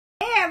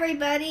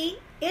everybody,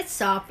 it's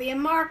Safi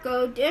and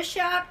Marco, Dish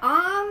Out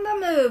on the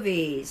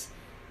Movies.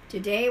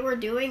 Today we're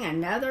doing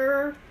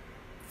another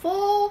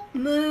full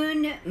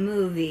moon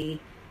movie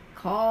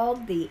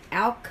called The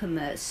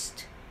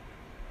Alchemist.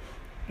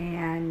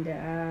 And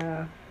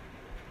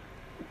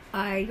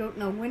I don't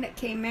know when it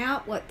came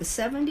out. What, the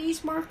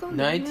 70s, Marco?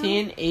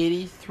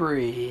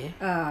 1983.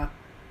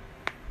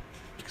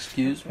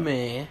 Excuse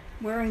me.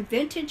 Wearing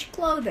vintage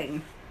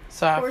clothing.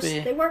 Safi. Of course,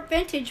 they weren't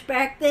vintage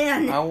back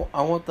then.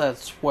 I want that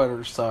sweater,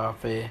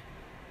 Safi.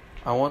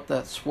 I want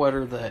that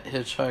sweater that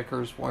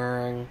Hitchhiker's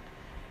wearing.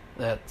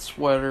 That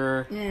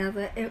sweater. Yeah,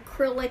 the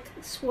acrylic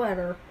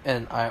sweater.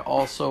 And I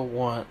also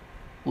want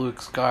Luke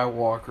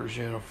Skywalker's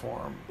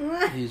uniform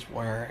he's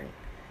wearing.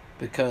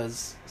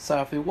 Because,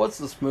 Safi, what's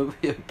this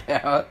movie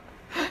about?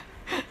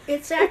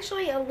 It's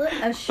actually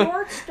a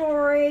short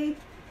story.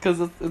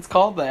 Because it's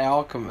called The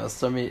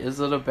Alchemist. I mean, is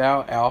it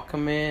about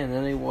alchemy in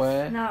any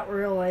way? Not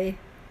really.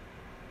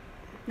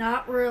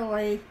 Not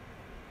really.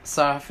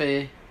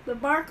 Safi.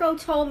 But Marco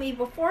told me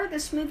before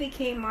this movie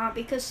came out,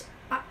 because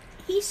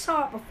he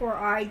saw it before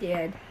I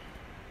did.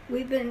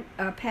 We've been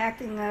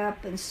packing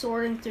up and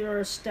sorting through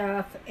our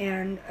stuff,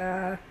 and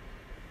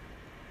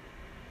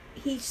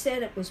he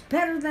said it was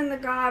better than The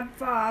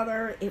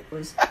Godfather. It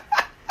was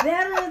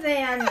better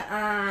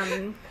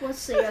than,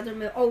 what's the other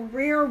movie? Oh,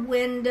 Rear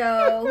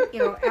Window,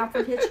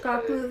 Alfred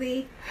Hitchcock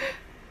movie.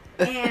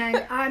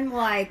 And I'm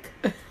like,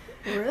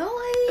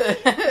 really?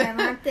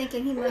 And I'm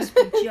thinking he must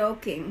be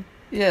joking.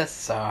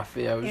 Yes,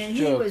 Safi, I was joking. And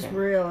he was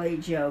really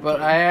joking.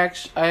 But I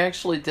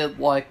actually did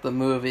like the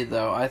movie,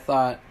 though. I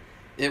thought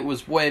it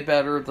was way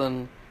better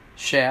than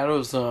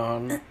Shadow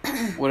Zone,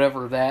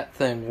 whatever that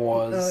thing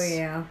was. Oh,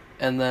 yeah.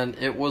 And then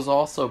it was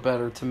also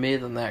better to me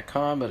than that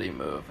comedy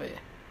movie.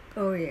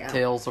 Oh, yeah.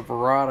 Tales of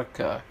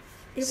Erotica.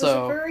 It was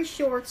a very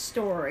short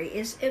story.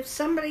 If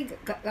somebody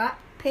got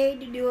paid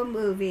to do a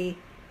movie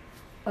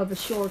of a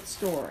short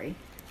story.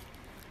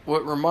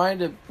 What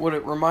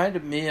it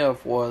reminded me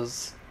of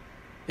was,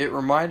 it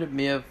reminded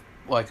me of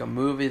like a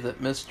movie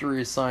that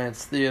Mystery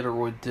Science Theater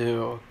would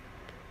do.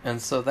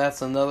 And so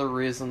that's another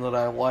reason that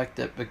I liked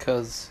it,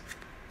 because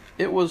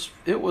it was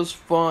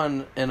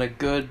fun in a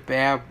good,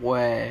 bad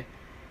way.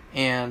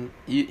 And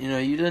you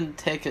didn't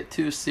take it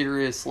too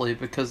seriously,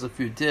 because if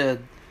you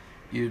did,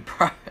 you'd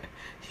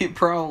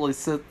probably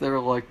sit there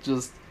like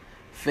just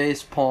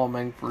face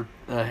palming for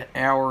an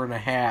hour and a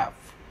half,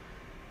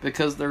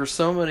 because there's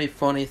so many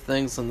funny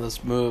things in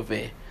this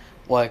movie.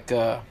 Like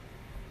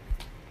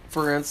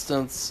for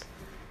instance,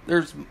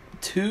 there's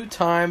 2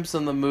 times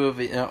in the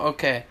movie. Now,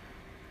 okay,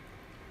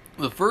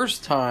 the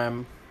first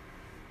time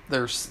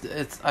I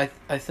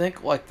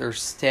think like they're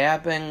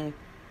stabbing,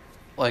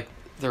 like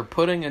they're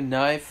putting a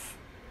knife,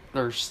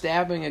 they're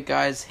stabbing a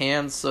guy's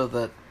hand so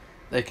that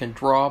they can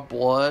draw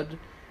blood,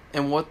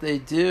 and what they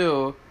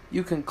do,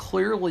 you can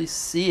clearly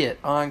see it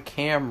on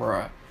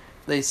camera.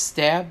 They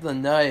stab the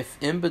knife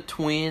in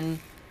between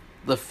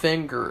the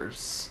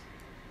fingers,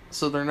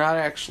 so they're not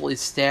actually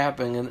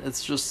stabbing, and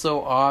it's just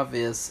so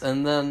obvious,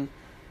 and then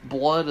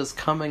blood is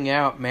coming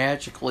out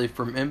magically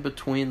from in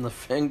between the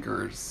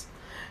fingers,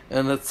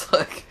 and it's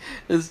like,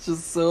 it's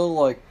just so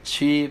like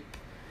cheap.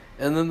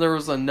 And then there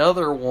was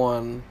another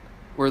one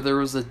where there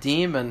was a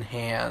demon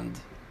hand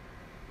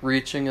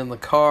reaching in the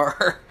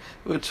car,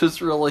 which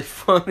was really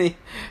funny.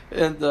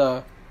 And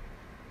the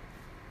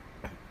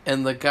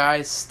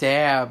guy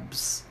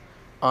stabs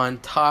on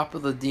top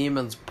of the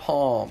demon's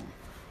palm.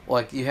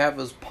 Like, you have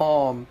his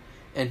palm,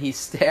 and he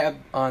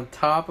stabbed on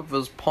top of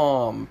his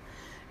palm,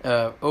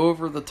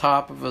 over the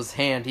top of his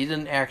hand. He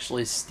didn't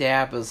actually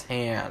stab his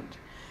hand.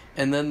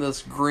 And then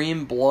this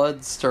green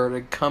blood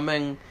started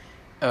coming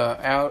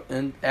out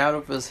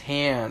of his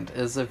hand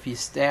as if he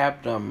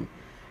stabbed him,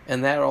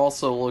 and that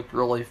also looked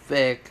really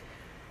fake.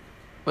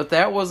 But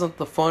that wasn't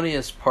the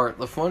funniest part.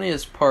 The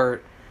funniest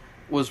part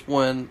was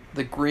when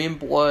the green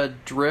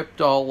blood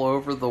dripped all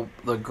over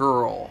the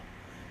girl,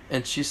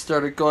 and she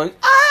started going,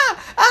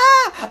 ah,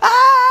 ah,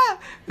 ah,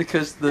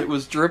 because it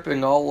was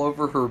dripping all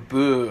over her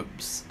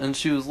boobs, and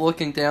she was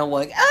looking down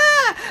like,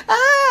 ah,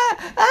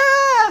 ah, ah.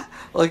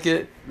 Like,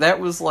 that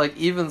was like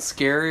even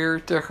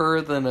scarier to her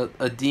than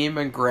a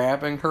demon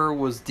grabbing her,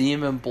 was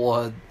demon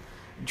blood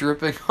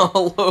dripping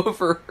all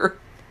over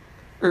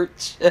her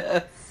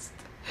chest.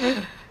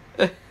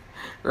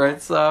 Right,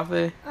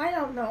 Safi? I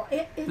don't know.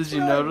 Did you really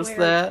notice weird.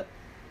 that?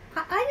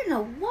 I didn't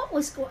know what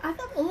was going on. I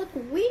thought it looked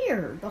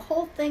weird. The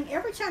whole thing,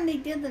 every time they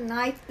did the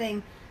knife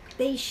thing,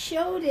 they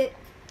showed it.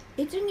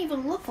 It didn't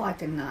even look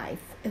like a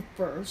knife at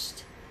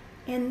first.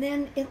 And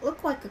then it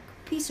looked like a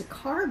piece of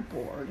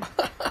cardboard.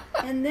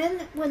 And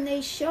then when they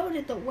showed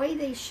it, the way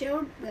they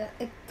showed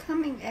it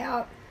coming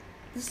out,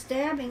 the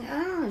stabbing,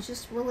 I don't know, it's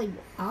just really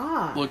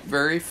odd. Looked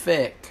very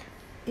fake.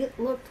 It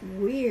looked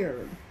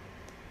weird.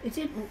 It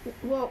didn't,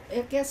 well,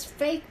 I guess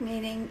fake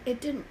meaning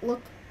it didn't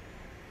look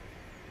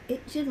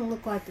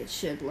like it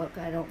should look,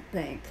 I don't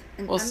think.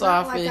 And well,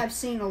 not Safi, like I've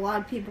seen a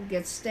lot of people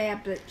get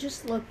stabbed, but it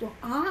just looked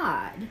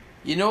odd.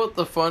 You know what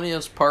the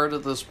funniest part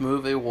of this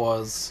movie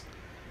was?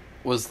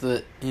 was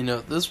that,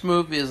 this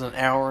movie is an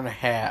hour and a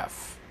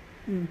half.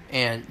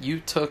 And you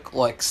took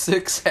like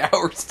 6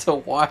 hours to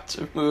watch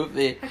a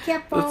movie I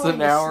kept that's falling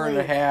an hour asleep.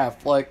 and a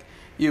half. Like,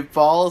 you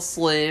fall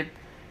asleep,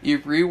 you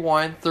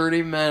rewind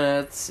 30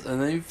 minutes,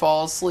 and then you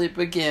fall asleep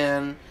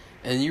again,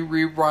 and you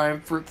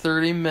rewind for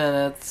 30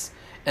 minutes.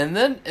 And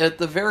then at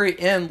the very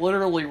end,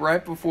 literally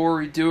right before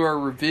we do our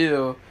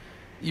review,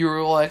 you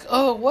were like,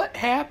 oh, what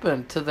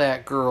happened to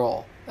that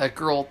girl? That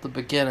girl at the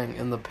beginning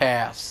in the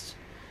past.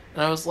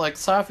 And I was like,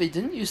 Safi,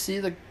 didn't you see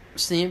the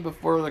scene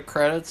before the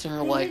credits? And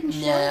you're like, didn't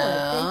show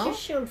no. it. They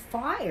just showed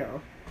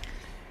fire.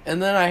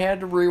 And then I had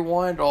to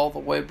rewind all the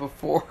way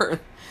before.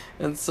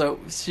 And so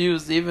she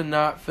was even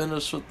not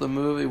finished with the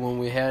movie when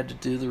we had to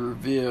do the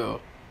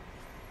review.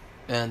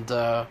 And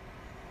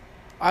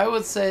I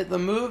would say the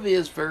movie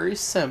is very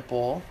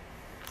simple.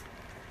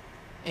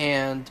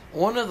 And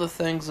one of the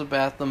things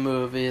about the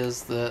movie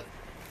is that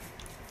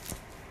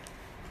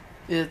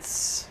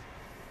it's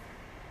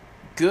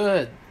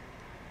good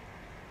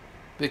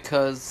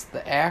because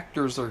the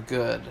actors are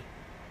good.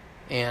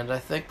 And I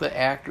think the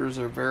actors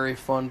are very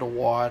fun to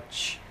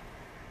watch.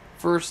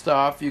 First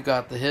off, you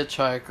got the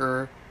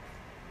hitchhiker.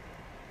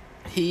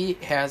 He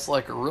has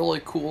like a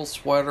really cool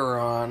sweater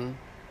on.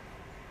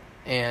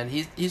 And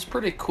he's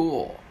pretty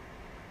cool.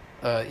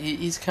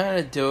 He's kind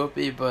of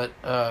dopey, but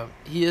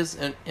he is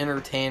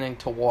entertaining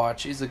to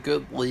watch. He's a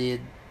good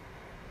lead.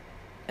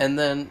 And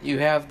then you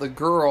have the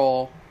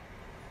girl,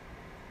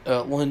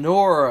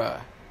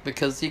 Lenora,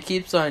 because he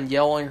keeps on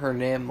yelling her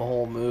name the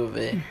whole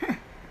movie.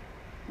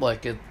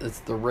 Like it's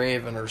the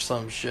Raven or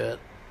some shit.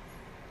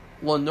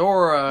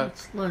 Lenora...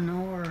 It's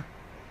Lenore.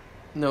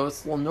 No,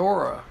 it's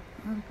Lenora.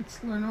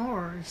 It's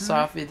Lenore, isn't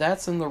Safi,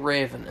 that's in the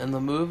Raven. In the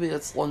movie,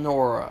 it's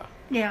Lenora.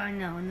 it? Yeah, I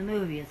know. In the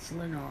movie, it's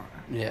Lenore.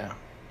 Yeah.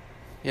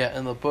 Yeah,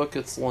 in the book,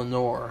 it's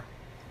Lenore.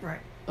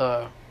 Right.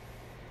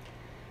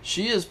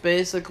 She is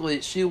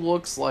basically... She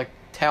looks like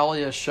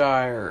Talia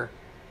Shire.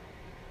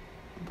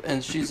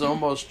 And she's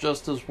almost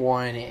just as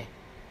whiny.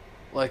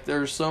 Like,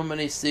 there's so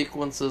many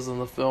sequences in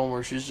the film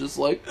where she's just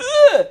like...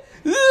 "Ugh!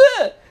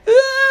 Ugh!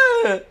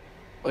 Ugh!"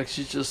 Like,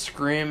 she's just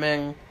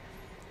screaming,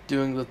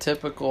 doing the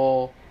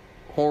typical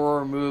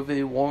horror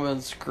movie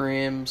woman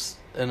screams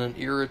in an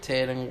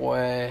irritating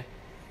way.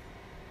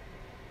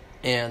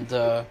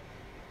 And,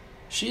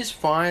 she's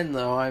fine,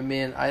 though. I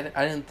mean, I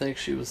didn't think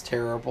she was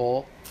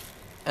terrible.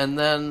 And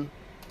then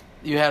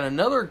you had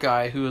another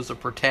guy who was a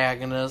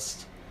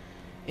protagonist,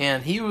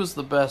 and he was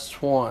the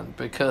best one,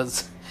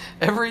 because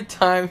every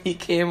time he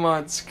came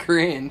on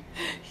screen,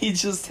 he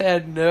just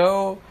had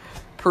no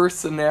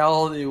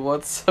personality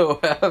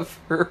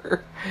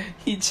whatsoever.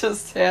 He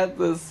just had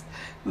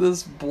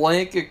this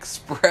blank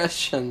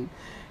expression,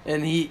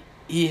 and he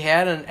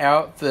had an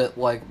outfit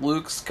like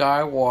Luke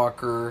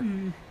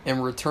Skywalker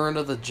in Return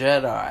of the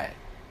Jedi.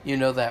 You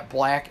know, that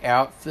black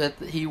outfit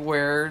that he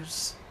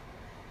wears?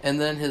 And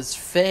then his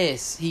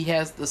face, he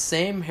has the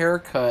same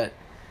haircut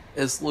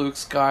as Luke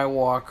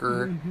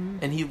Skywalker,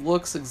 and he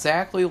looks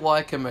exactly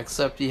like him,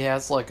 except he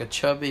has like a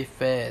chubby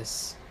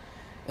face.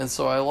 And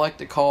so I like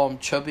to call him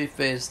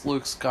chubby-faced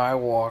Luke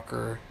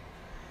Skywalker.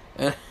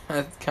 And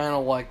I kind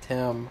of liked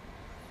him.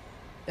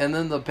 And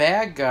then the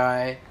bad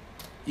guy,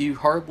 you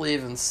hardly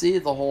even see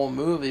the whole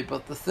movie,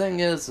 but the thing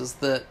is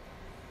that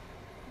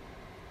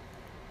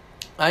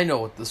I know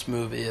what this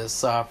movie is,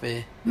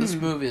 Safi. This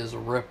movie is a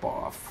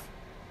ripoff.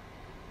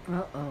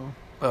 Uh-oh.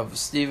 Of a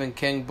Stephen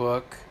King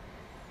book.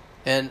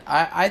 And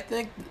I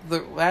think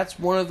that's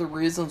one of the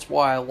reasons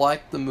why I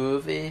liked the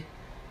movie,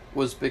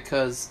 was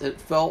because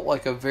it felt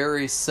like a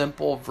very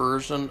simple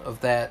version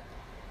of that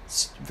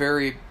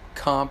very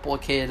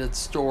complicated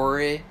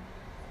story.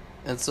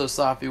 And so,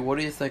 Safi, what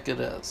do you think it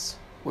is?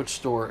 Which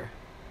story?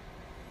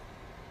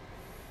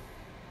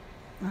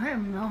 I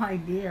have no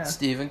idea.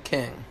 Stephen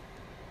King.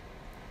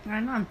 I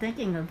know, I'm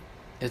thinking of...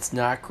 It's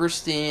not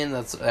Christine.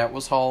 That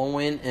was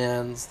Halloween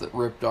Ends that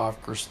ripped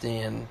off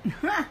Christine.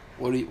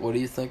 What do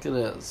you think it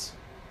is?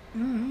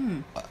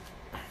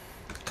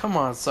 Come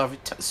on, Safi,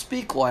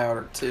 speak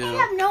louder too. I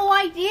have no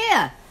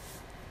idea.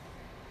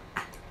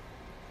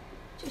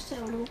 Just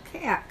had a little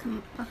cat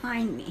come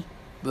behind me.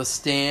 The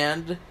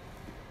Stand.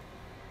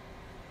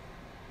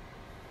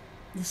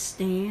 The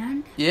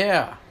Stand?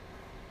 Yeah.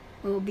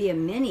 It will be a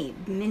mini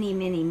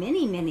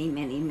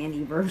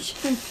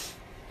version.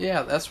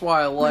 Yeah, that's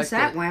why I liked it.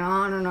 That went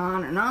on and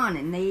on and on,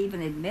 and they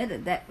even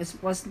admitted that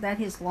wasn't that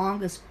his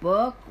longest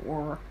book,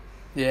 or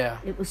yeah,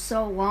 it was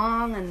so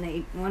long and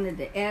they wanted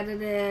to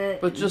edit it.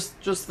 But just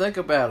think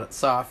about it,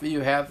 Safi.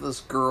 You have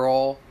this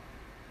girl,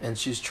 and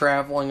she's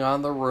traveling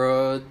on the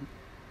road.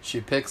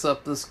 She picks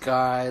up this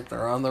guy.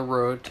 They're on the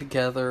road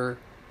together,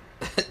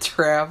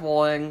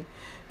 traveling,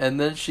 and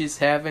then she's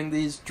having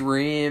these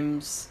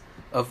dreams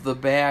of the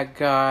bad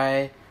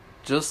guy,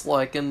 just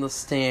like in The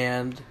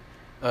Stand.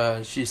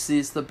 She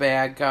sees the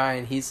bad guy,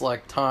 and he's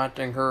like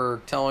taunting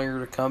her, telling her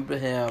to come to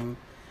him.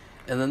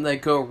 And then they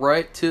go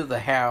right to the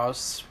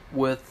house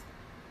with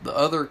the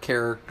other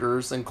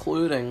characters,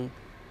 including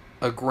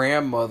a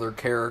grandmother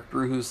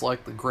character who's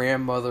like the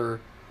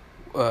grandmother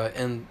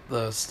in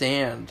The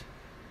Stand.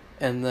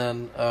 and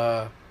then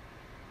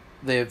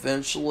they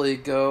eventually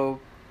go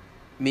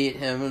meet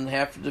him and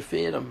have to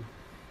defeat him.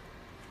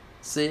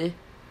 See?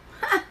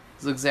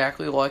 It's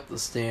exactly like The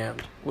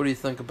Stand. What do you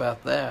think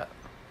about that?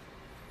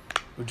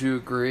 Would you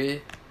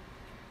agree?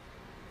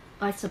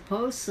 I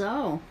suppose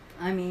so.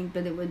 I mean,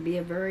 but it would be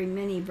a very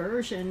mini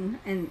version,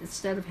 and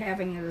instead of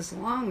having it as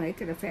long, they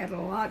could have had it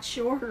a lot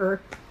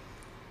shorter.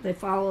 They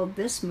followed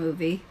this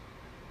movie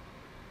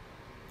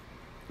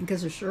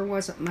because there sure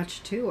wasn't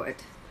much to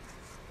it.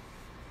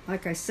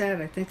 Like I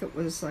said, I think it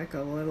was like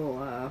a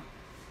little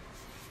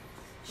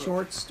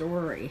short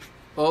story.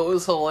 Well, it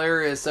was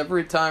hilarious.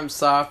 Every time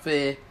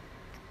Safi,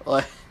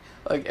 like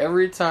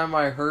every time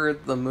I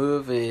heard the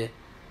movie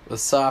with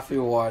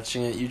Safi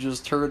watching it, you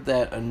just heard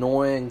that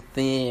annoying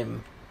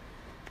theme.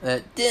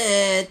 That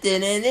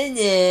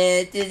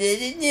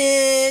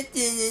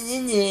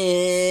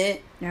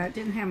Now, it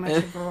didn't have much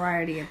of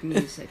variety of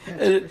music,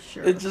 that's for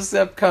sure. It just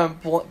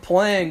kept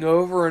playing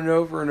over and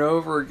over and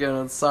over again,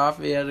 and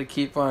Safi had to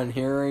keep on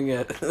hearing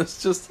it.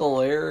 It's just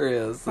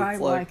hilarious. Probably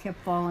why I kept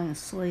falling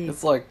asleep.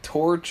 It's like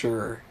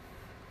torture.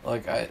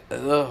 But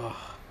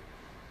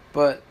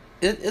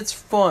it's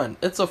fun.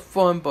 It's a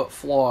fun but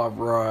flawed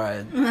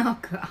ride. Oh,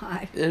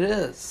 God. It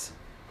is.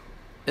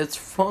 It's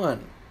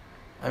fun.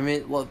 I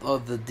mean,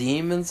 the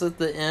demons at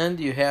the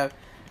end, you have...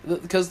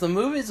 Because the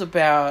movie's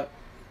about...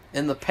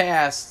 In the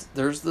past,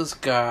 there's this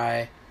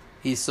guy.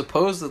 He's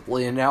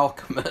supposedly an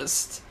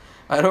alchemist.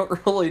 I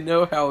don't really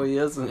know how he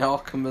is an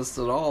alchemist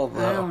at all,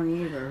 though. I don't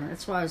either.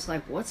 That's why I was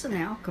like, what's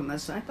an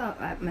alchemist? I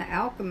thought an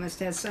alchemist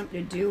has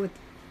something to do with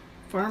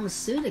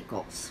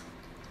pharmaceuticals.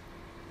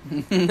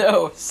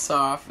 No,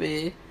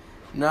 Safi.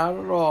 Not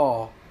at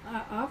all.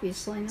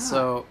 Obviously not.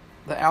 So,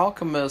 the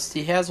alchemist,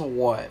 he has a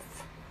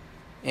wife.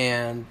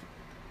 And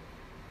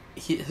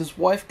his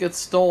wife gets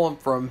stolen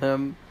from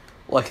him,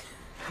 like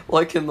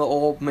in the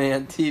Old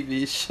Man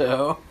TV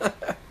show.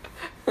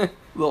 The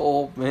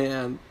Old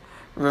Man.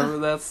 Remember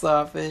that,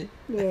 Safi?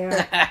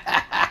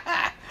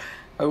 Yeah.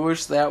 I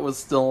wish that was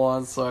still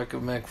on so I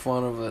could make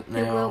fun of it now.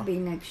 It will be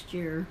next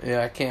year.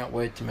 Yeah, I can't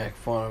wait to make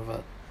fun of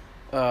it.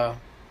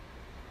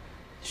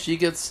 She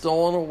gets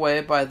stolen away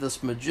by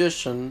this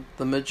magician.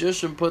 The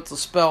magician puts a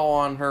spell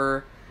on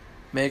her,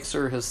 makes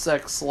her his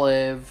sex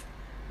slave,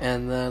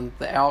 and then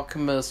the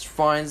alchemist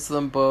finds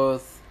them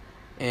both,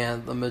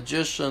 and the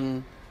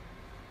magician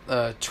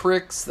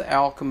tricks the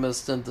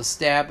alchemist into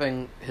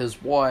stabbing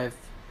his wife,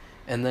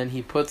 and then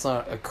he puts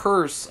on a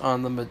curse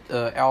on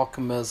the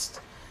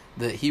alchemist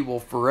that he will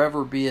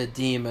forever be a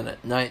demon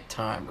at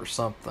nighttime or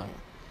something.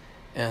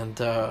 And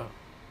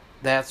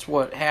that's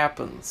what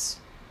happens.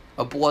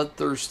 A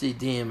bloodthirsty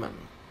demon.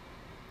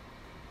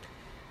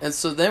 And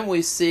so then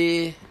we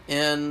see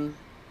in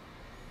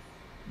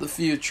the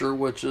future,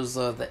 which is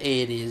the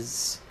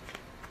 80s,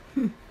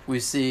 we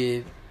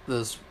see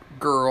this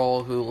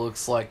girl who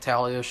looks like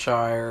Talia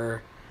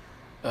Shire,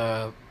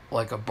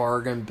 like a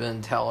bargain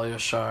bin Talia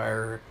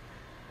Shire,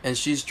 and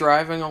she's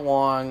driving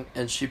along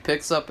and she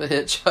picks up a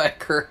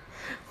hitchhiker,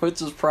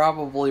 which is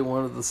probably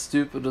one of the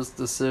stupidest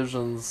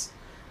decisions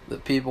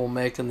that people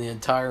make in the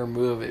entire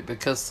movie,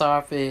 because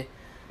Safi,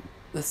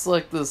 it's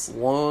like this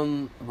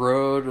lone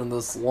road and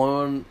this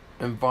lone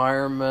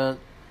environment,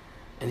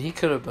 and he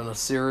could have been a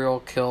serial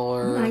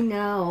killer. I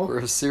know. Or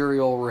a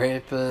serial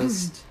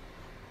rapist.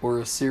 Or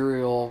a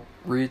serial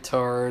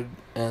retard.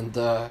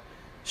 And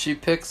she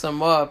picks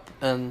him up,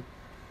 and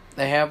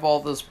they have all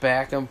this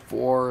back and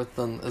forth,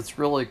 and it's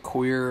really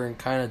queer and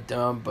kind of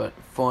dumb, but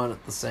fun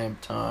at the same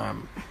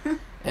time.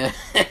 And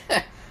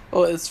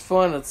well, it's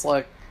fun. It's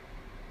like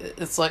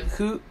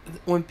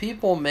when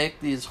people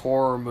make these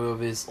horror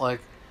movies,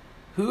 like,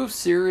 who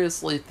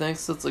seriously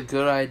thinks it's a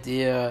good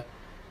idea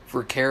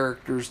for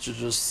characters to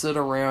just sit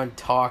around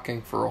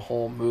talking for a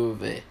whole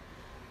movie?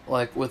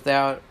 Like,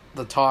 without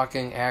the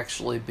talking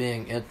actually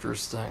being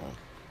interesting.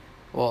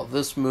 Well,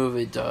 this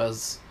movie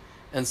does.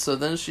 And so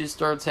then she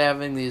starts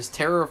having these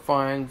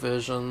terrifying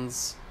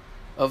visions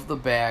of the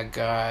bad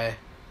guy.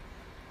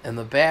 And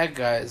the bad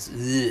guy's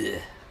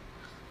ugh.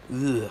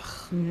 Ugh.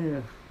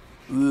 Yeah.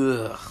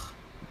 Ugh.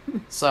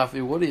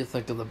 Safi, what do you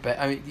think of the bad...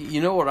 I mean,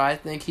 you know what I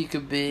think he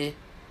could be?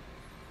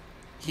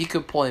 He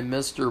could play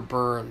Mr.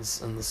 Burns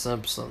in The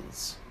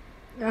Simpsons.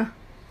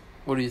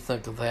 What do you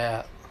think of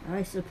that?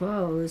 I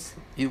suppose.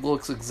 He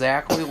looks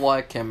exactly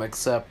like him,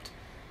 except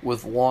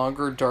with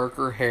longer,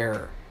 darker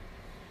hair.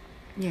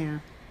 Yeah.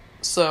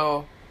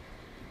 So,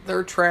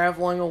 they're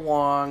traveling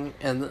along,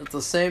 and at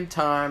the same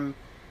time,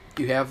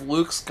 you have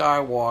Luke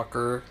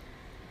Skywalker,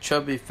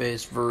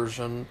 chubby-faced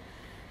version,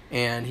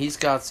 and he's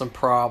got some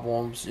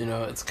problems. You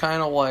know, it's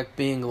kind of like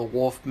being the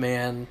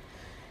Wolfman.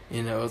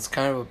 You know, it's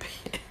kind of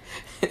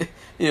a...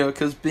 you know,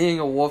 because being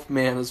a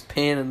Wolfman is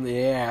pain in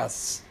the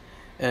ass.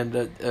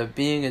 And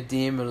being a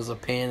demon is a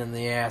pain in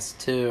the ass,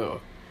 too.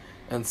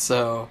 And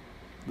so,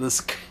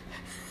 this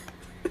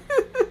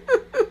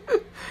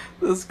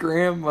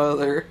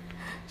grandmother,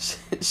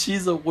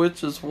 she's a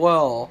witch as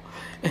well.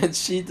 And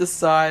she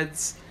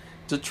decides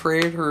to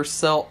trade her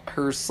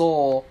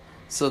soul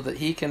so that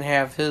he can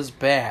have his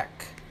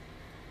back.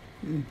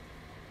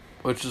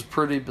 which is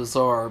pretty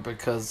bizarre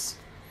because,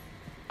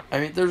 I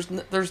mean,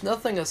 there's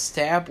nothing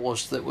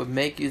established that would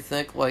make you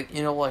think, like,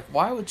 you know, like,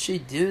 why would she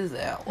do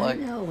that? Like, I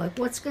know, like,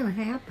 what's going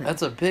to happen?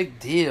 That's a big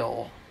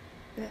deal.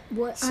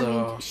 I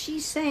mean,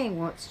 she's saying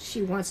what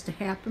she wants to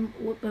happen,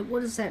 but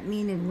what does that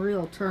mean in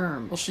real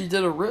terms? Well, she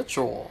did a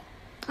ritual.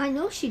 I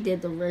know she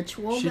did the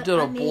ritual. She did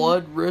a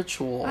blood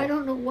ritual. I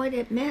don't know what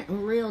it meant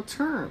in real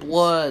terms.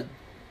 Blood.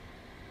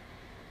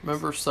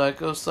 Remember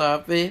Psycho,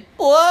 Safi?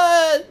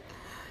 Blood!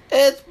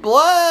 It's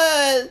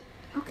blood!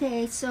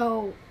 Okay,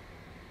 so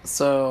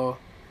the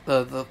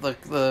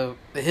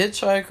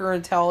hitchhiker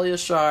and Talia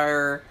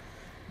Shire,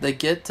 they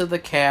get to the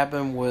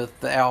cabin with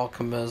the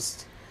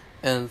Alchemist,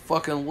 and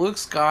fucking Luke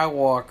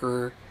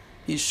Skywalker,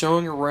 he's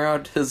showing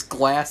around his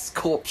glass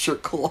sculpture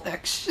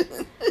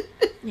collection.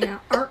 Yeah,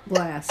 art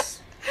glass.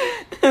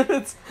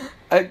 And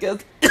I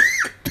guess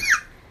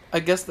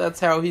that's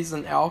how he's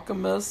an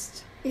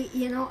alchemist.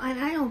 You know,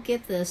 and I don't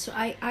get this.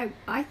 I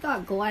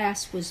thought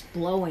glass was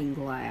blowing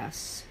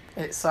glass.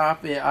 Hey,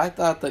 Safi, I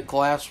thought that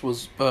glass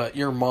was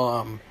your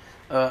mom.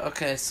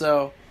 Okay,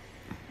 so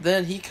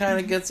then he kind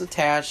of gets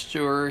attached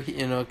to her,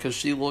 you know, because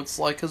she looks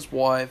like his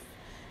wife,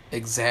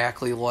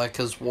 exactly like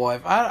his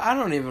wife. I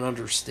don't even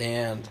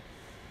understand.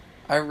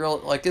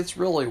 It's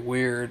really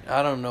weird.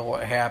 I don't know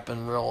what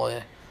happened,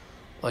 really.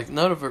 Like,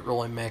 none of it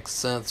really makes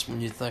sense when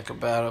you think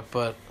about it,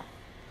 but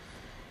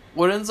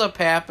what ends up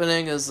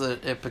happening is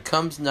that it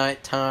becomes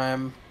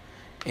nighttime,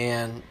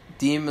 and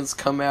demons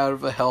come out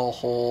of a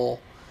hellhole,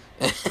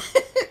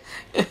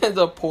 and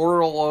the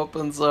portal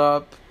opens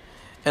up,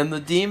 and the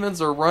demons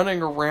are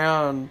running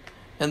around,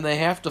 and they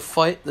have to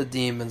fight the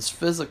demons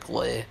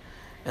physically,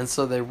 and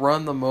so they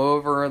run them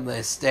over, and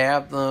they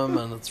stab them,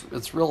 and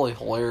it's really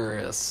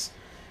hilarious.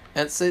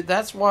 And see,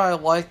 that's why I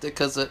liked it,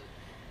 because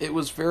it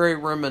was very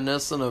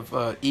reminiscent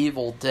of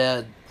Evil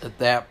Dead at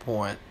that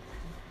point.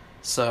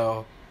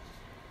 So,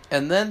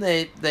 and then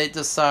they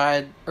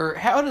decide, or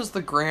how does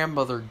the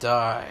grandmother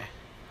die?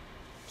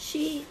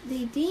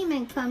 The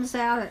demon comes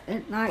out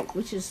at night,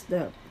 which is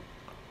the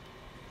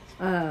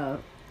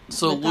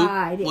So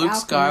Luke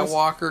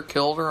Skywalker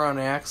killed her on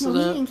accident?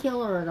 No, he didn't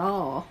kill her at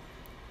all.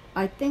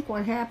 I think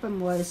what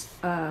happened was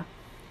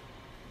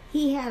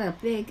he had a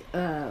big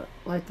a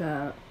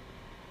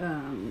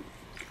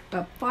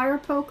fire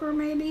poker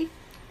maybe,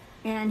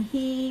 and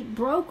he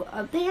broke.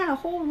 They had a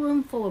whole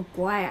room full of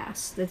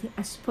glass that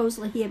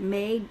supposedly he had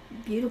made,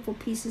 beautiful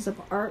pieces of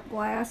art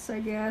glass, I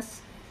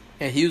guess.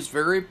 Yeah, he was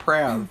very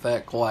proud of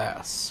that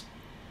glass.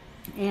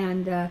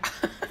 And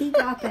he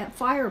got that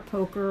fire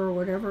poker or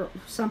whatever,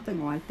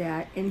 something like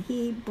that, and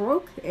he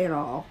broke it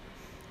all.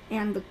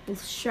 And the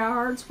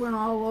shards went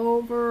all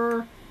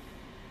over,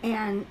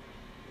 and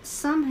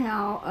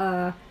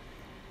somehow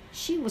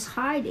she was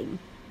hiding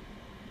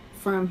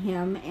from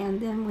him.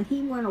 And then when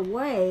he went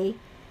away,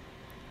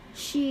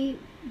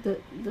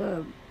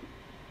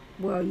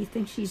 well, you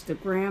think she's the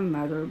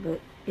grandmother,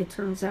 but it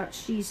turns out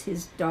she's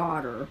his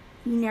daughter.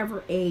 He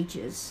never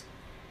ages.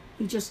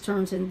 He just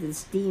turns into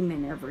this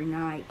demon every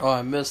night. Oh,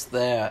 I missed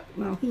that.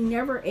 Well, he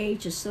never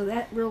ages, so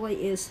that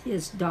really is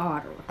his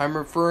daughter. I'm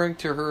referring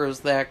to her as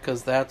that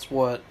because that's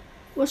what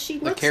she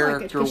the looks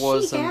character like it,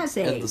 was she has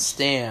in aged. The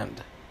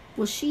Stand.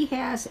 Well, she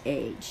has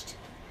aged.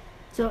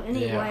 So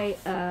anyway,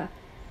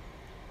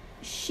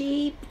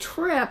 she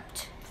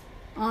tripped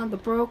on the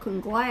broken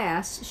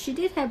glass. She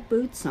did have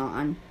boots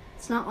on.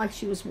 It's not like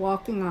she was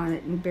walking on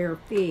it in bare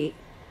feet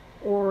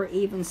or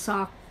even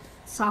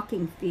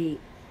socking feet.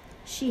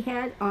 She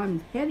had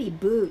on heavy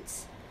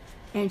boots,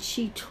 and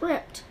she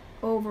tripped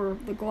over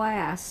the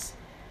glass,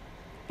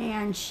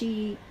 and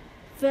she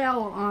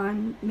fell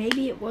on,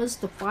 maybe it was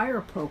the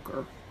fire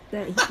poker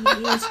that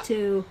he used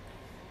to,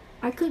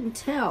 I couldn't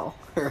tell.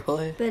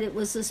 Really? But it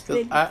was this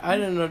big... I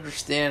didn't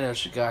understand how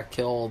she got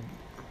killed.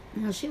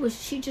 No, it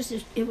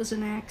was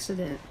an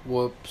accident.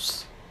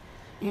 Whoops.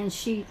 And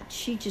she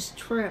just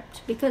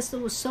tripped because there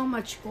was so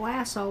much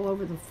glass all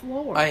over the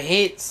floor. I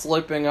hate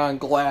slipping on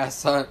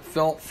glass,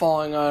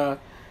 falling on a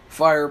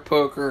fire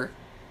poker.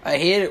 I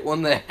hate it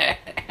when that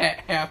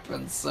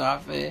happens,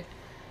 Safi.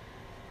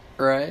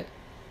 Right?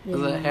 Yeah.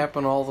 Does that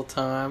happen all the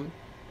time?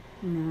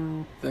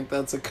 No. I think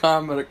that's a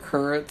common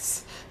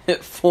occurrence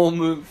at full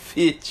moon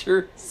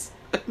features.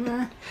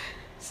 Nah.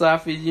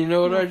 Safi, you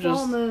know what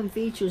Full moon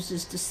features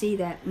is to see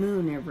that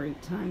moon every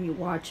time you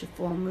watch a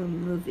full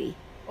moon movie.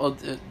 Oh,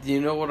 do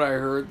you know what I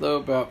heard, though,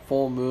 about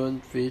full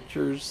moon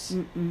features?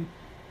 Mm-mm.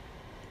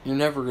 You're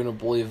never going to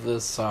believe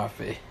this,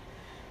 Safi.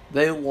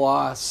 They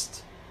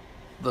lost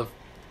the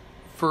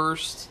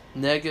first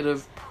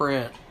negative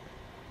print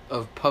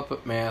of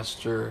Puppet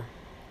Master.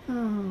 Oh,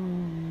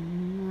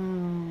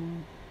 no.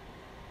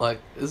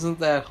 Like,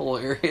 isn't that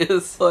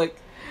hilarious? Like,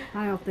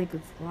 I don't think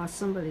it's lost.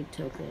 Somebody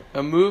took it.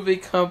 a movie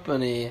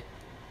company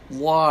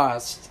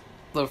lost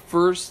the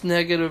first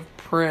negative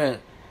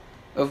print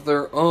of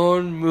their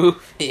own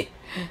movie,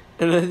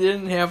 and it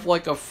didn't have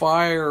like a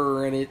fire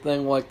or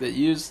anything like that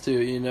used to,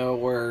 you know,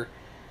 where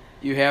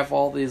you have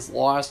all these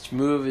lost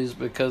movies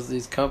because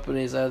these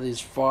companies have these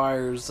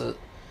fires that,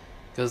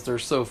 because they're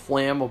so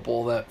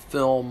flammable, that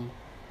film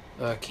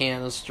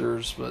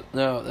canisters, but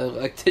no,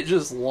 they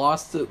just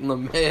lost it in the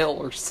mail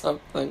or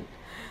something.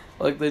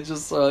 Like, they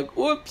just are like,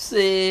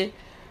 whoopsie,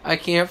 I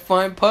can't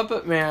find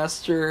Puppet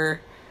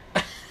Master.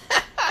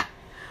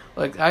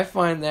 Like, I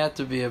find that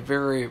to be a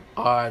very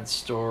odd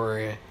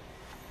story.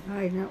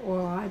 I know.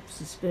 Well, I'm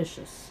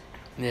suspicious.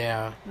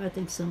 Yeah. I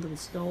think somebody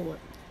stole it.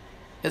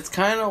 It's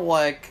kind of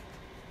like,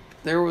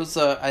 there was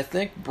I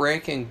think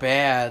Breaking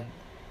Bad,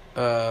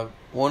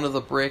 one of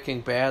the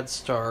Breaking Bad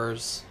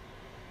stars,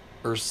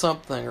 or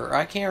something, or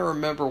I can't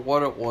remember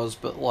what it was,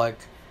 but like,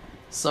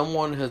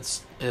 someone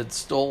had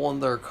stolen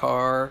their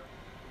car,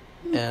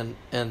 and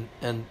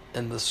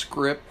the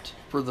script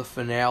for the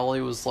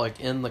finale was like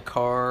in the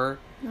car.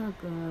 Oh,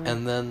 God.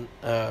 And then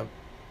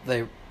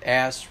they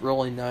asked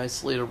really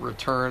nicely to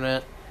return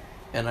it,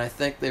 and I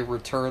think they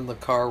returned the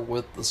car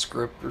with the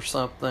script or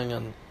something,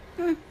 and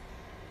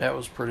that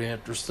was pretty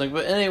interesting.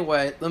 But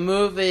anyway, the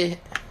movie,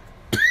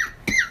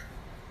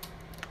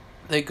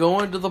 they go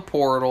into the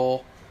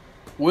portal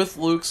with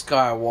Luke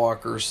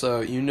Skywalker, so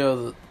you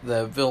know that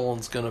the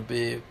villain's going to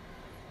be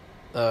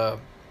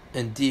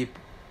in deep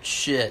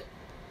shit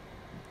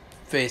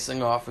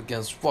facing off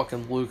against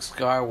fucking Luke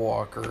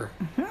Skywalker.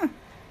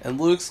 And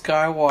Luke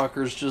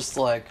Skywalker's just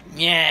like,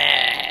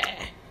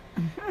 yeah,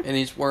 and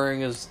he's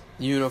wearing his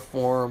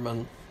uniform,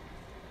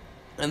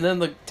 and then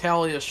the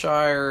Talia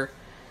Shire,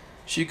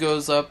 she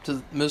goes up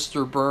to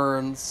Mr.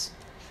 Burns,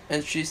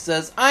 and she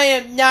says, I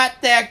am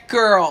not that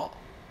girl.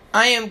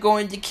 I am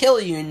going to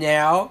kill you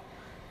now.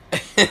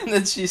 And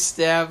then she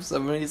stabs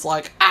him, and he's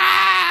like,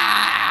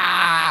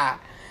 ah!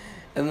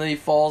 And then he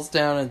falls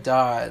down and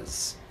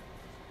dies.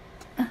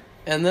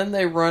 And then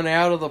they run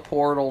out of the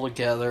portal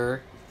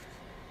together.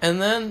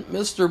 And then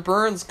Mr.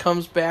 Burns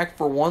comes back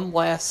for one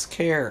last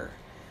scare.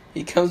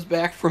 He comes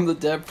back from the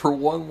dead for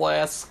one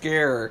last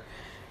scare.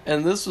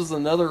 And this was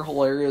another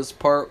hilarious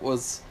part,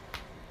 was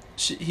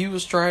he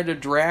was trying to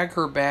drag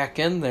her back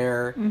in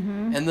there,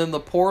 and then the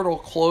portal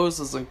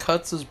closes and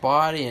cuts his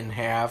body in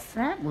half.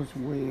 That was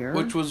weird.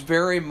 Which was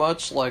very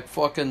much like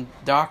fucking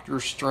Doctor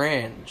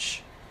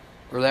Strange.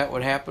 Or that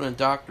would happen in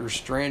Doctor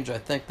Strange. I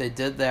think they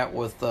did that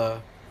with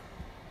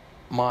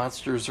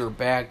monsters or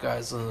bad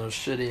guys in those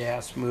shitty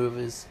ass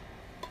movies.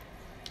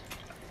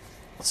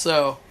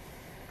 So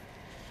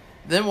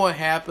then what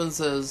happens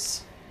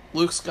is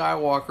Luke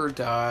Skywalker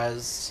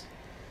dies,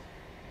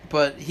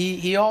 but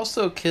he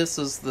also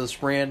kisses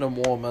this random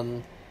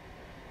woman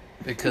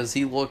because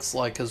she looks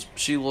like his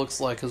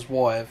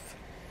wife.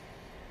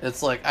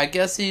 It's like, I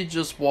guess he'd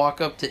just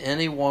walk up to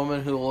any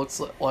woman who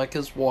looks like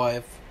his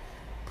wife,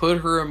 put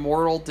her in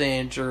mortal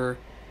danger,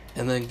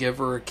 and then give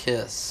her a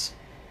kiss.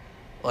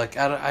 Like,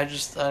 I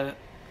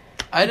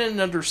didn't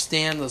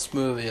understand this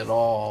movie at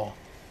all.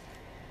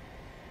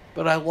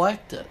 But I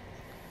liked it.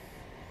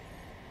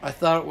 I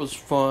thought it was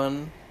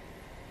fun.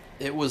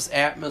 It was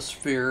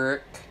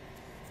atmospheric.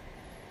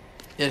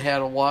 It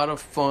had a lot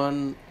of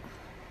fun,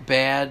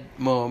 bad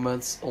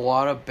moments, a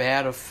lot of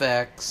bad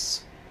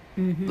effects.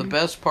 The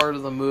best part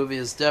of the movie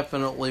is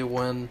definitely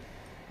when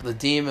the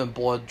demon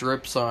blood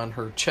drips on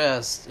her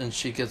chest and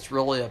she gets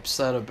really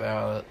upset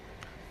about it.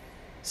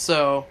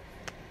 So,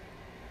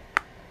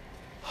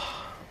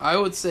 I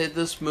would say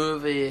this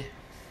movie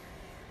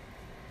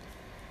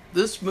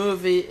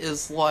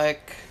is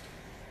like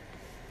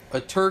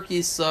a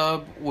turkey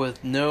sub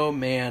with no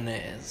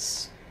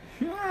mayonnaise.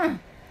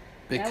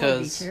 Because that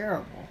would be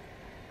terrible.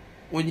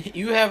 When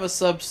you have a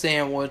sub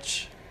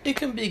sandwich, it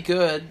can be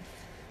good.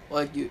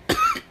 Like,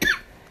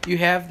 you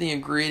have the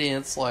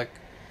ingredients, like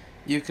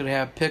you could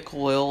have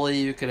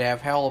piccalilli, you could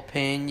have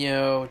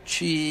jalapeno,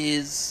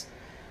 cheese,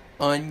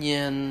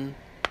 onion,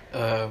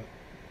 I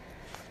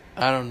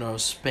don't know,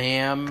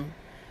 Spam,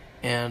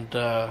 and,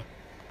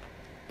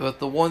 but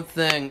the one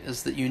thing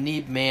is that you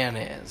need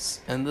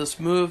mayonnaise. And this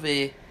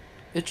movie,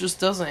 it just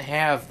doesn't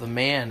have the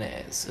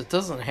mayonnaise. It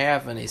doesn't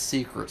have any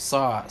secret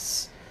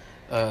sauce.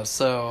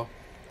 So,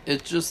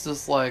 it just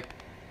is like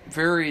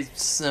very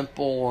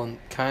simple and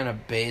kind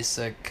of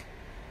basic.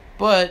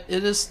 But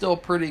it is still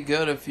pretty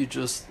good if you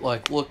just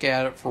like look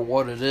at it for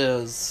what it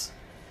is.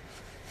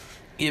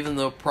 Even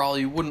though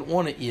probably you wouldn't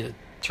want to eat a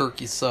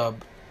turkey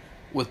sub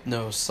with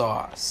no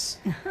sauce.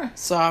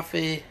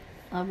 Safi,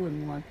 I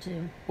wouldn't want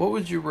to. what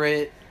would you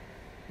rate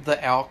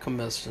The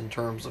Alchemist in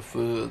terms of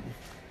food?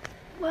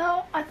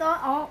 Well,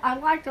 I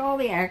liked all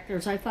the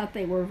actors. I thought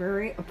they were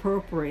very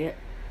appropriate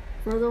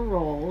for the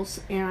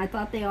roles, and I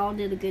thought they all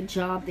did a good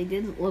job. They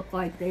didn't look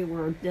like they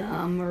were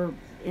dumb or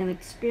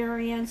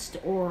inexperienced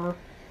or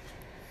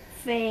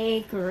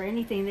fake or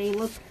anything.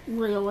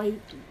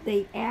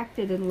 They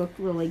acted and looked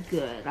really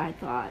good, I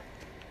thought.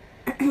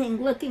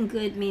 Looking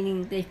good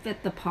meaning they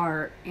fit the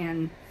part,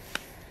 and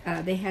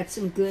they had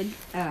some good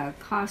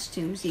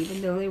costumes,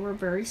 even though they were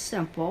very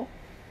simple.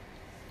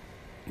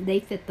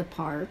 They fit the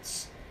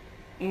parts.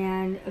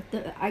 And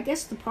I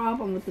guess the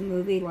problem with the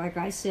movie, like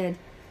I said,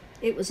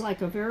 it was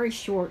like a very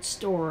short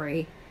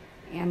story,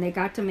 and they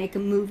got to make a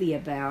movie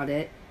about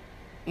it,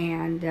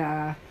 and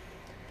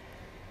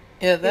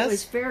it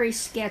was very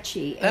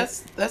sketchy.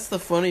 That's the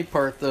funny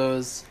part, though,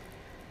 is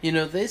You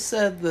know, they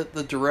said that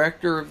the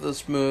director of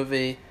this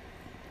movie,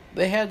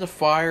 they had to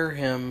fire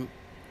him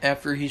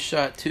after he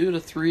shot 2 to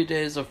 3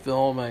 days of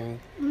filming.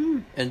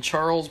 And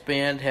Charlie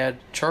Band,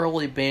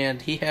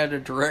 he had to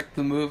direct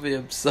the movie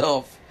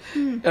himself.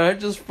 And I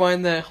just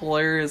find that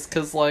hilarious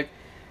because, like,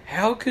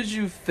 how could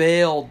you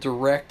fail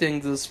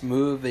directing this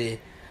movie?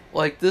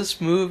 Like,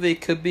 this movie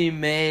could be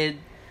made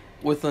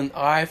with an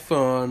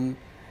iPhone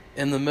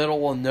in the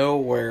middle of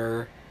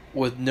nowhere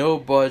with no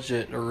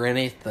budget or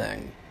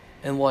anything.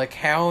 And, like,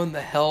 how in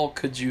the hell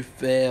could you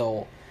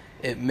fail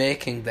at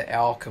making The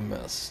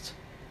Alchemist?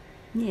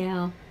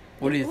 Yeah.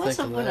 What do you think of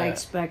that? It wasn't what I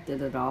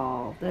expected at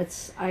all.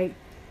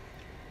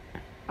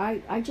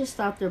 I just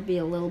thought there'd be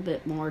a little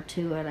bit more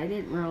to it. I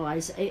didn't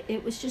realize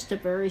it was just a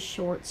very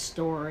short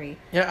story.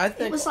 Yeah, I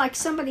think it was like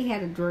somebody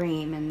had a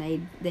dream and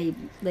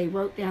they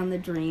wrote down the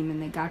dream and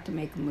they got to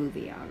make a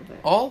movie out of it.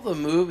 All the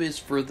movies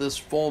for this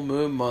full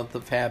moon month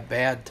have had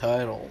bad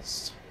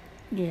titles.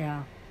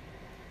 Yeah.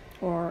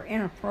 Or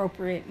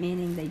inappropriate,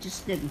 meaning they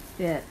just didn't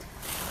fit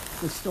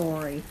the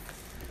story.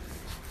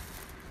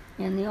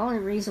 And the only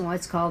reason why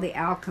it's called The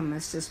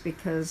Alchemist is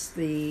because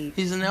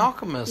he's an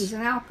alchemist. He's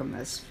an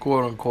alchemist.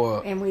 Quote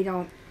unquote. And we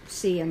don't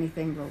see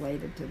anything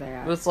related to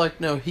that. But it's like,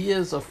 no, he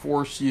is a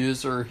Force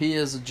user. He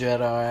is a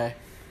Jedi.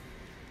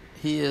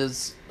 He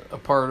is a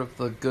part of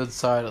the good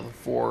side of the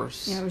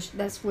Force. You know,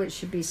 that's what it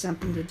should be,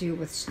 something to do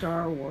with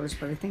Star Wars,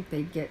 but I think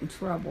they'd get in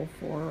trouble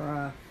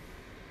for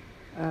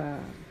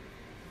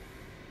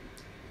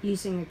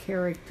using the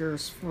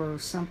characters for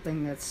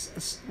something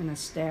that's an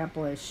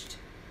established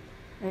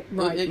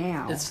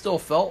now. It still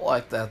felt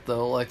like that,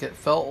 though. Like, it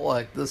felt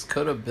like this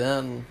could have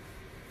been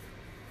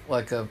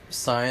like a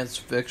science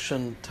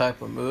fiction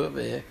type of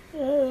movie.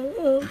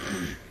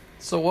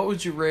 So what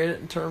would you rate it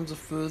in terms of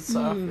food,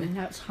 Safi?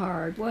 That's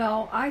hard.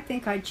 Well, I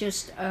think I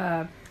just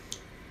I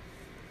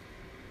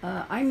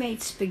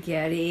made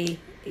spaghetti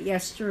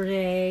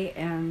yesterday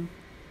and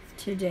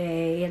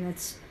today, and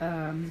it's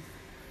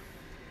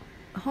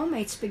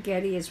homemade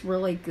spaghetti is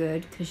really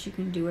good because you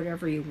can do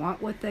whatever you want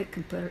with it. You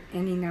can put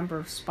any number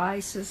of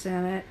spices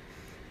in it.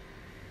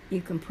 You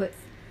can put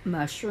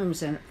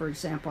mushrooms in it, for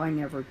example. I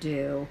never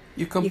do.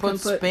 You can put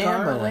spam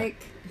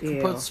garlic in it.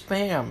 You can put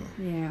spam.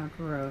 Yeah,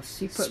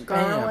 gross. You put Spam.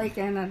 garlic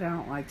in it. I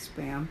don't like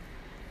spam.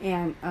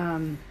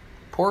 And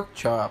pork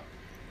chop.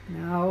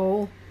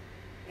 No.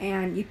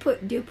 And you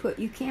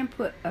can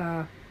put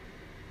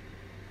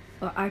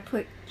I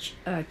put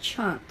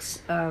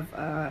chunks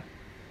of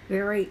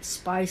very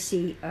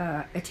spicy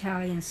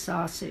Italian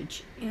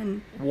sausage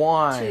in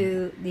wine.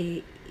 You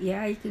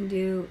can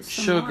do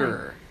some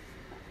sugar.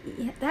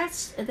 Wine. Yeah,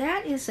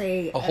 that is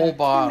a whole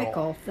bottle.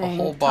 Chemical thing. A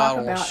whole Talk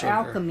bottle about of sugar.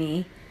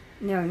 alchemy.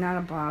 No, not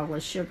a bottle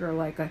of sugar,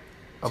 like a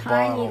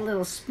tiny bottle.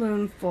 little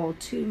spoonful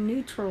to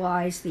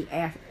neutralize the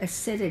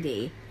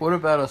acidity. What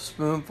about a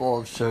spoonful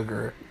of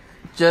sugar?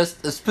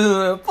 Just a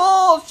spoonful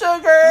of sugar.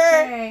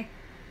 Okay.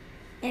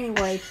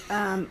 Anyway,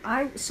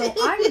 I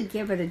would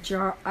give it a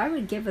jar. I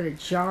would give it a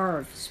jar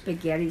of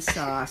spaghetti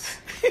sauce.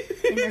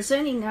 And there's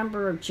any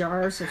number of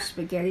jars of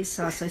spaghetti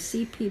sauce I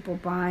see people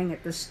buying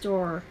at the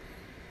store,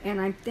 and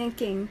I'm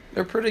thinking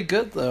they're pretty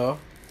good though.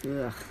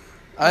 Ugh.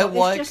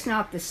 It's just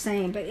not the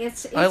same, but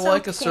it's I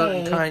like okay. a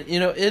certain kind.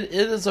 You know, it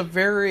is a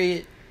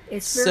very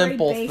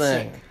simple very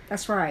thing.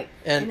 That's right,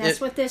 and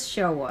that's what this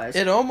show was.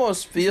 It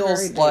almost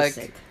feels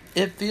like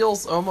it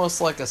feels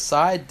almost like a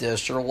side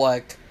dish or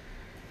like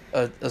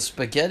a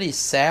spaghetti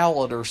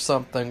salad or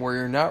something where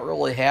you're not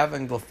really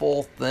having the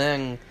full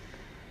thing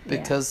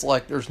because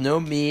like there's no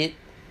meat,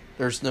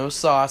 there's no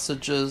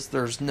sausages,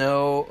 there's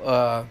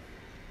no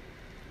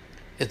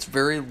it's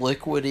very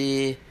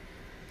liquidy,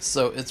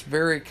 so it's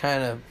very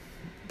kind of,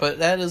 but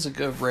that is a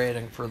good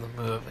rating for the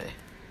movie.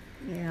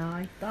 Yeah,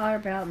 I thought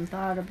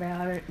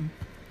about it, and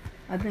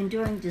I've been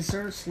doing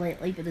desserts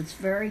lately, but it's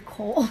very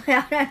cold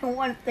out. I don't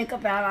want to think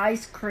about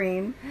ice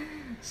cream,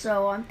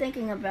 so I'm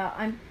thinking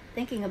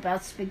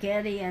about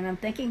spaghetti, and I'm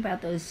thinking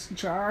about those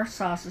jar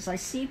sauces. I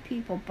see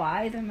people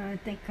buy them, and I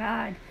think,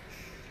 God,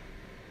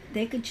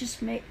 they could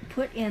just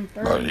put in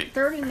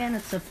 30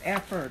 minutes of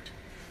effort.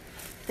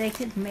 They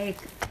could make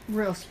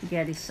real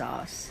spaghetti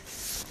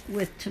sauce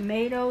with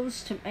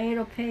tomatoes,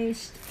 tomato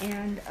paste,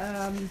 and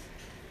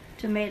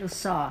tomato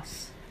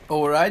sauce. Oh,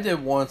 what I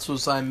did once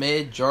was I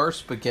made jar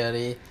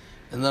spaghetti,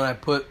 and then I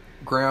put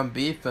ground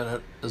beef in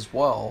it as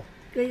well.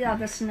 Yeah,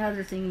 that's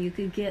another thing. You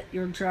could get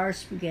your jar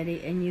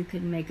spaghetti and you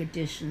could make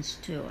additions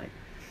to it.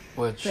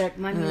 But you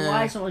might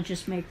as well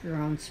just make your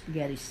own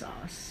spaghetti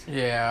sauce.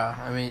 Yeah,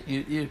 I mean,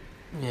 you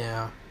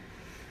yeah.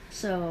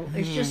 So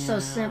it's just so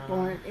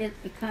simple, and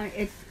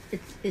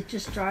it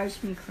just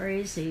drives me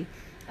crazy.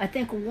 I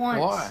think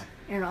once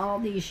in all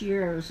these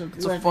years of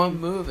living, it's a fun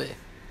movie.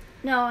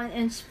 No,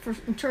 and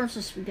in terms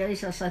of spaghetti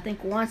sauce, I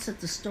think once at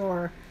the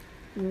store.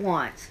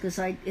 Once, because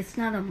it's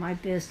none of my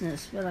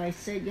business, but I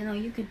said,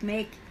 you could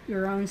make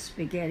your own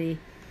spaghetti,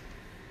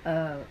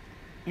 and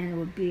it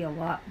would be a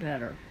lot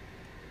better.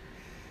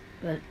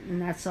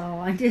 And that's all.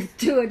 I didn't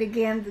do it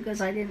again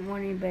because I didn't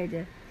want anybody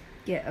to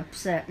get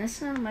upset, and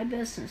it's none of my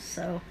business.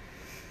 So,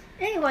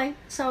 Anyway,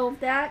 so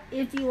that,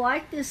 if you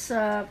like this,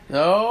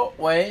 No,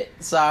 wait,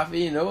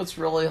 Safi, you know what's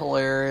really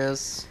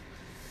hilarious?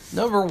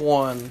 Number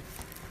one,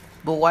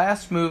 the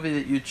last movie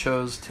that you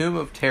chose, Tomb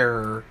of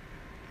Terror,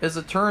 as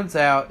it turns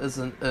out, it's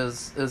a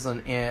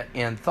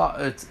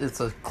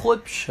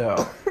clip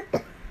show.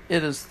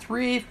 It is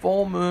 3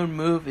 full moon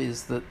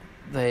movies that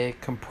they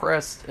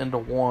compressed into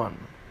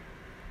one,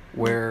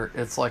 where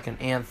it's like an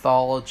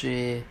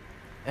anthology,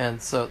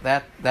 and so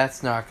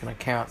that's not going to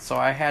count. So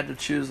I had to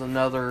choose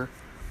another.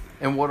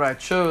 And what I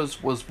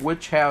chose was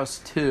Witch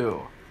House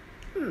 2,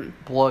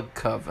 Blood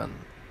Coven.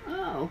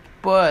 oh,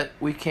 But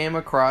we came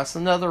across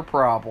another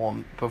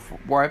problem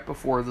right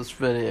before this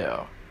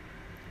video.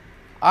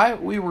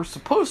 We were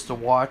supposed to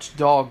watch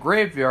Doll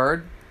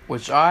Graveyard,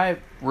 which I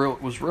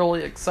was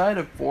really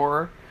excited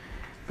for,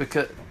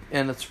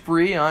 and it's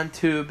free on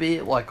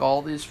Tubi, like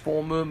all these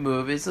full moon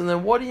movies. And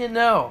then what do you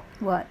know?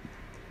 what?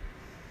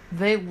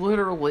 They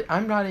literally,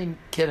 I'm not even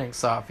kidding,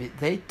 Safi,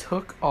 they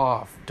took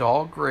off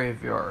Doll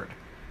Graveyard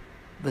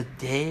the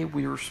day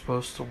we were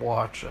supposed to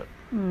watch it.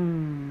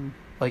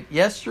 Like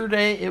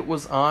yesterday it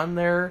was on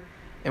there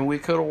and we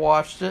could have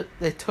watched it.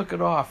 They took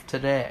it off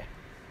today.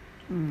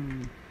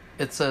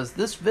 It says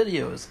this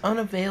video is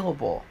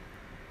unavailable.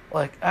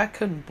 Like, I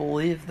couldn't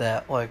believe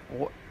that. Like,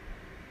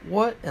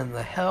 what in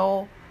the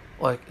hell?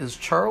 Like, is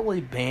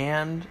Charlie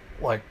Band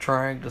like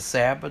trying to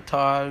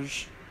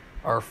sabotage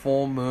our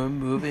full moon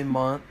movie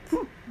month?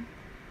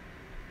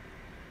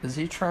 Is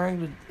he trying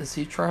to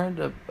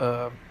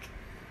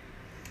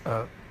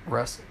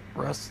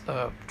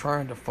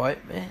trying to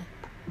fight me?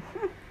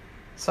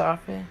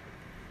 Safi?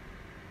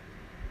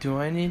 Do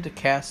I need to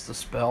cast a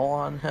spell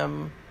on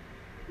him?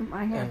 It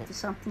might have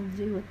something to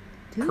do with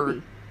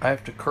Tubi. I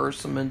have to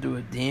curse him into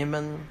a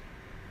demon?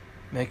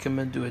 Make him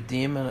into a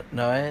demon at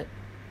night?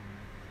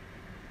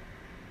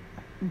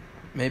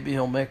 Maybe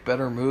he'll make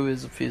better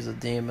movies if he's a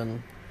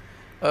demon.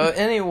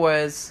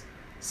 Anyways,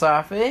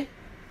 Safi?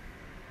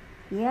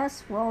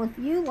 Yes, well, if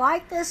you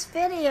like this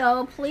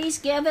video, please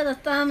give it a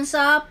thumbs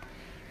up.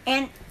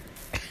 And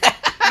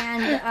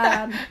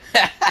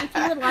if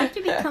you would like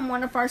to become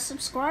one of our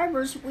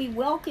subscribers, we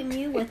welcome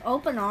you with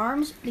open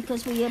arms,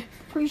 because we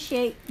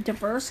appreciate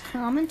diverse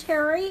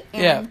commentary.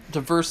 And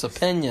diverse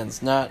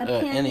opinions, not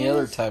any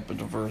other type of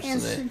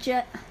diversity.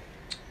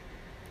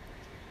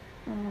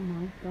 Oh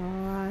my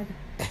God.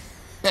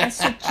 And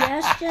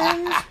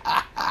suggestions.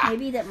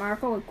 Maybe that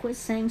Marco would quit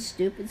saying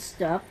stupid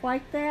stuff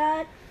like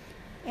that.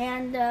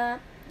 And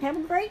have a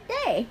great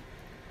day.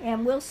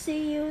 And we'll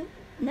see you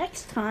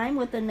next time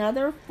with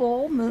another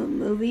full moon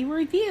movie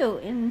review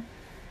in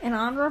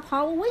honor of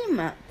Halloween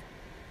month.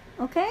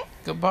 Okay?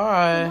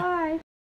 Goodbye. Bye.